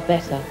is far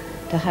better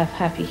to have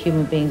happy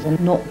human beings and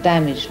not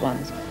damaged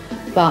ones.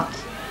 But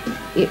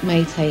it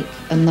may take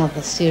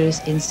another serious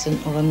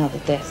incident or another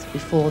death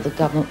before the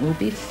government will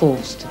be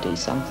forced to do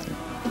something.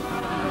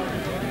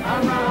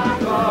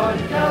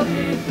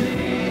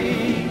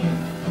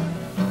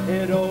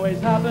 It always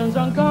happens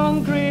on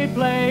concrete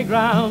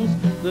playgrounds.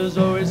 There's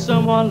always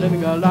someone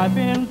living a life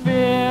in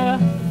fear.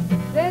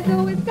 There's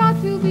always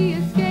got to be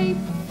a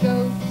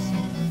scapegoat.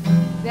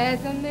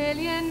 There's a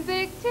million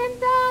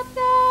victims out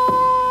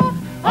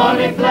there.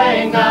 Only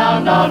playing now,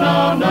 no,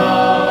 no,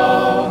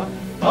 no.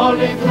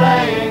 Only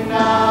playing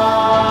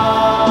now.